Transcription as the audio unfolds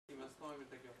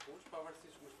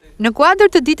Në kuadër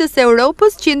të Ditës së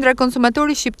Europës, Qendra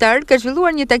Konsumatori Shqiptar ka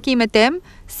zhvilluar një takim me temë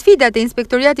Sfidat e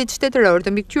Inspektoriatit Shtetëror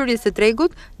të Mbikëqyrjes së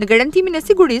Tregut në garantimin e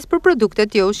sigurisë për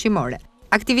produktet joushqimore.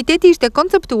 Aktiviteti ishte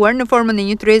konceptuar në formën e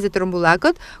një tryeze të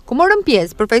rrumbullakët, ku morën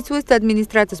pjesë përfaqësues të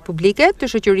administratës publike, të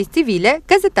shoqërisë civile,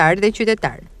 gazetarë dhe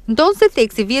qytetarë. Ndonë se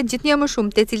theksi vihet gjithnjë më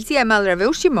shumë te cilësia e mallrave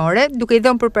ushqimore, duke i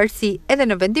dhënë përparësi edhe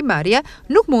në vendimarrje,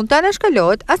 nuk mund të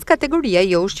anashkalohet as kategoria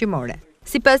joushqimore.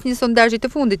 Sipas një sondazhi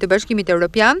të fundit të Bashkimit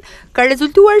Evropian, ka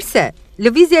rezultuar se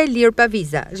lëvizja e lirë pa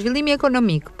viza, zhvillimi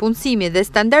ekonomik, punësimi dhe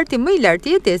standardi më i lartë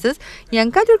i jetesës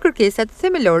janë 4 kërkesat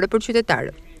themelore për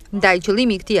qytetarët. Ndaj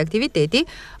qëllimi i këtij aktiviteti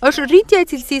është rritja e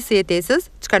cilësisë së jetesës,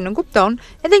 çka nënkupton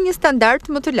edhe një standard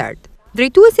më të lartë.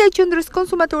 Drejtuesja e Qendrës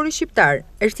Konsumatori Shqiptar,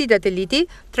 Ersida Teliti,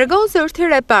 tregon se është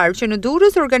hera e parë që në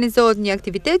Durrës organizohet një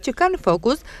aktivitet që ka në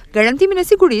fokus garantimin e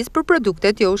sigurisë për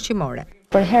produktet joushqimore.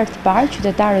 Për herë të parë,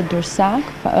 qytetarët durrësak,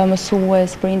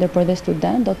 mësues, prindër por dhe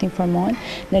student do të informohen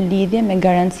në lidhje me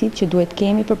garancitë që duhet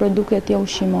kemi për produktet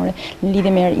joushqimore, në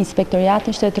lidhje me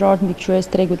inspektoriatin shtetëror të mbikëqyrjes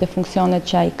së tregut dhe funksionet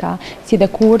që ai ka, si dhe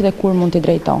kur mund të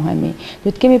drejtohemi.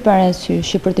 Duhet kemi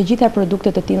parasysh që për të gjitha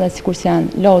produktet të tilla sikur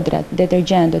janë lodrat,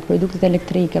 detergjentët, produktet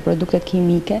elektrike, produktet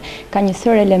kimike, ka një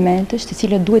sër elementësh të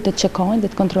cilët duhet të çekohen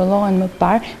dhe të kontrollohen më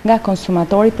parë nga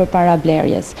konsumatori përpara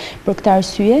blerjes. Për këtë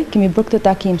arsye, kemi bërë këtë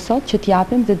takim sot që t'japim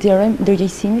dhe të zgjerojmë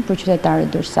ndërgjegjësimin për qytetarët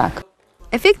durrësak.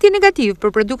 Efekti negativ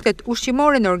për produktet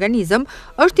ushqimore në organizëm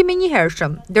është i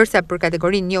menjëhershëm, ndërsa për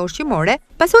kategorinë joushqimore,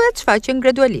 pasojat shfaqen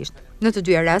gradualisht. Në të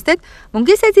dyja rastet,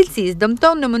 mungesa e cilësisë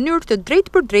dëmton në mënyrë të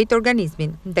drejtë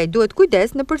organizmin, ndaj duhet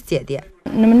kujdes në përzgjedhje.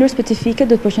 Në mënyrë specifike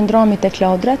do të përqendrohemi tek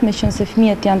lodrat, meqense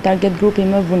fëmijët janë target grupi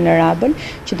më vulnerabël,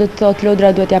 që do të thotë lodra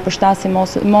duhet ja përshtasim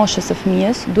moshës së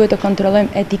fëmijës, duhet të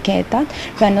kontrollojmë etiketat,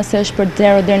 pra nëse është për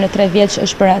 0 deri në 3 vjeç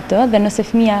është për atë, dhe nëse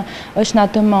fëmia është në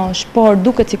atë moshë, por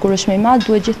duket sikur është më i madh,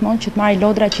 duhet gjithmonë që të marrë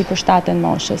lodra që i përshtaten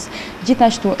moshës.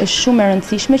 Gjithashtu është shumë e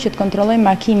rëndësishme që të kontrollojmë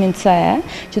markimin CE,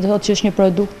 që do thotë që është një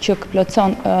produkt që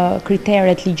plotson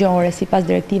kriteret ligjore sipas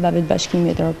direktivave të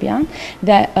Bashkimit Evropian,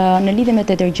 dhe në lidhje me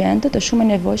detergjentët është shumë e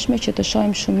nevojshme që të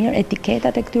shohim shumë mirë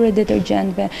etiketat e këtyre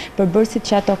detergjentëve, përbërësit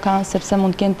që ato kanë, sepse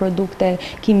mund të kenë produkte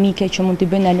kimike që mund t'i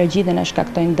bëjnë alergji dhe na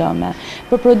shkaktojnë dëme.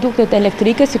 Për produktet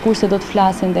elektrike, sikurse do të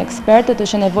flasin dhe ekspertët,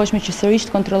 është e nevojshme që sërish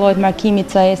të kontrollohet markimi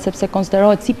CE, sepse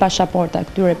konsiderohet si pasaporta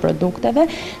këtyre produkteve,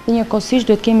 dhe njëkohësisht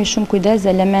duhet kemi shumë kujdes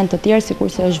dhe elementë të tjerë,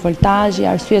 sikurse është voltazhi,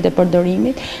 arsyet e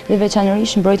përdorimit dhe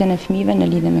veçanërisht mbrojtjen e fëmijëve në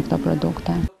lidhje me këto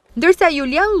produkte. Ndërsa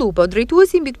Julian Lupo,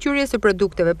 drejtuesi i mbikëqyrjes së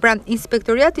produkteve pranë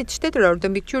Inspektoriatit Shtetëror të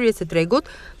Mbikëqyrjes së Tregut,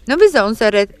 nënvizon se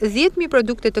rreth 10.000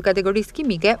 produkte të kategorisë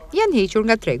kimike janë hequr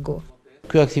nga tregu.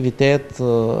 Ky aktivitet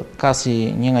ka si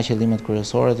një nga qëllimet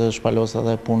kryesore të shpalos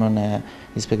edhe punën e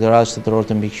Inspektoratit Shtetëror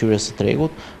të Mbikëqyrjes së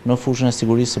Tregut në fushën e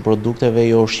sigurisë së produkteve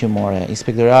joushqimore.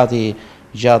 Inspektorati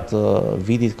gjatë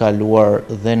vitit kaluar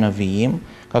dhe në vijim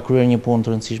ka kryer një punë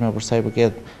të rëndësishme për sa i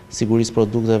përket sigurisë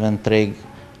produkteve në treg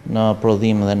në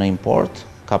prodhim dhe në import.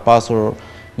 Ka pasur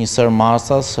një sër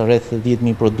masas, rreth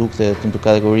 10.000 produkte të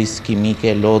kategorisë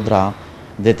kimike, lodra,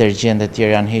 detergjente të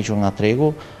tjerë janë hequr nga tregu,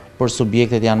 por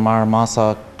subjektet janë marrë masa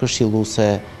këshilluese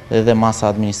dhe masa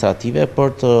administrative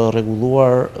për të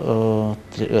rregulluar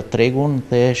tregun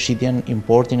dhe shitjen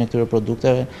importin e këtyre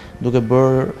produkteve, duke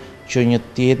bërë që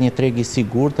të jetë një treg i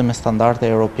sigurt dhe me standarde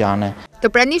europiane. Të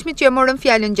pranishmit që e morën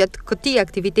fjalën gjatë këtij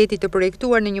aktiviteti të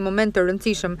projektuar në një moment të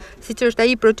rëndësishëm, siç është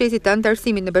ai i procesit të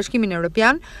anëtarësimit në Bashkimin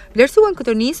Evropian, vlerësuan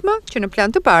këtë nismë që në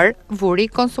plan të parë vuri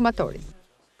konsumatori.